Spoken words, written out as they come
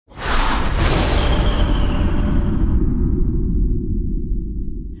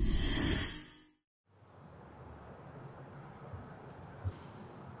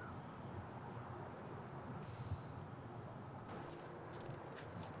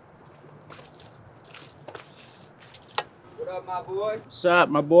up, my boy? What's up,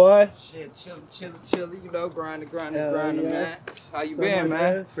 my boy? Shit, chillin', you know, grinding, yeah. man. How you been,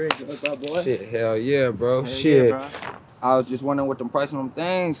 man? Pretty good. What's up, boy? Shit, hell yeah, bro. Hell Shit. yeah, bro. I was just wondering what the price of them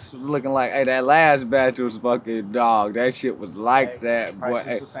things was looking like. Hey, that last batch was fucking dog. That shit was like that, boy. Price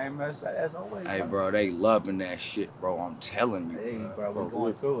Hey, is the same as always. hey, bro, they loving that shit, bro. I'm telling you. Hey, bro, we're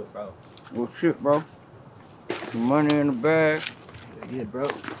going through it, bro. Well, shit, bro. Some money in the bag. Yeah, bro. You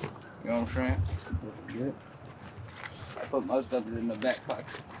know what I'm saying? Yeah. I put most of it in the back pocket.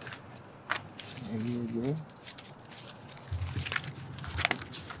 Yeah, bro.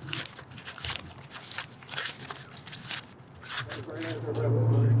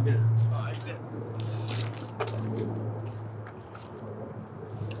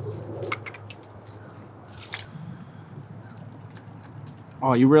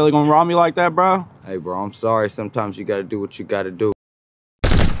 Oh, you really gonna rob me like that, bro? Hey, bro, I'm sorry. Sometimes you gotta do what you gotta do.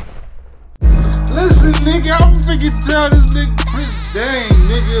 Listen, nigga, I'm finna tell this nigga Chris Dane,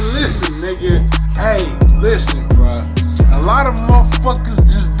 nigga. Listen, nigga. Hey, listen, bruh. A lot of motherfuckers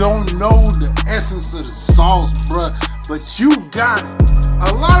just don't know the essence of the sauce, bruh. But you got it.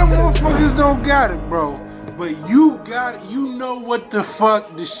 A lot of motherfuckers don't got it, bro. But you got it. You know what the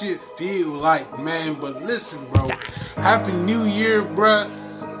fuck this shit feel like, man. But listen, bro. Happy New Year, bruh.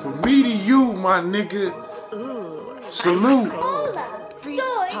 From me to you, my nigga. Salute.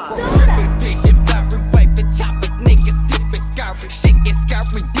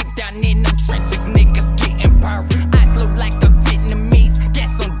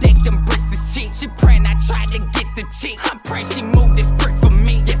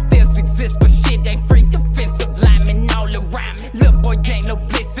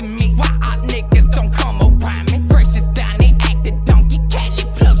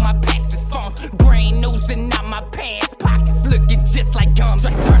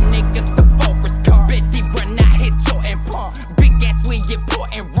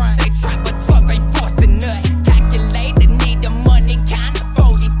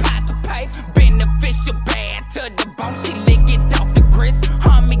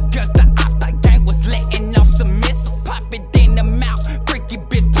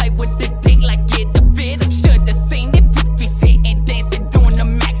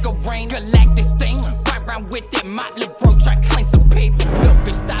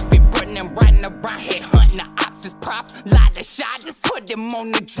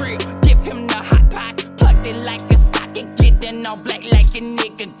 On the drill, give him the hot pot, plucked it like a socket, getting all black like a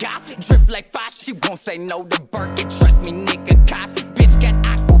nigga got it. Drip like fire, she won't say no to Birkin, trust me, nigga cop it. Bitch got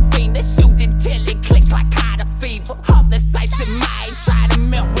aquafina, shoot it till it click like hot a fever. All the sights in my ain't try to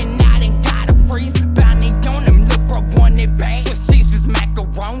melt when I done got a freeze. Bounty on him, look bro, want it bad. Swiss cheese is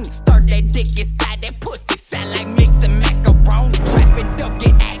macaroni, stir that dick inside that pussy, sound like mixing macaroni. Trap it up,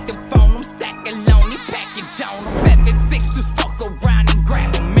 get active on him, stack a lonely package on him. 7-6 to fuck around and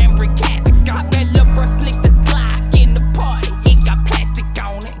grab him.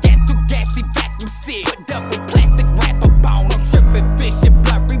 Put double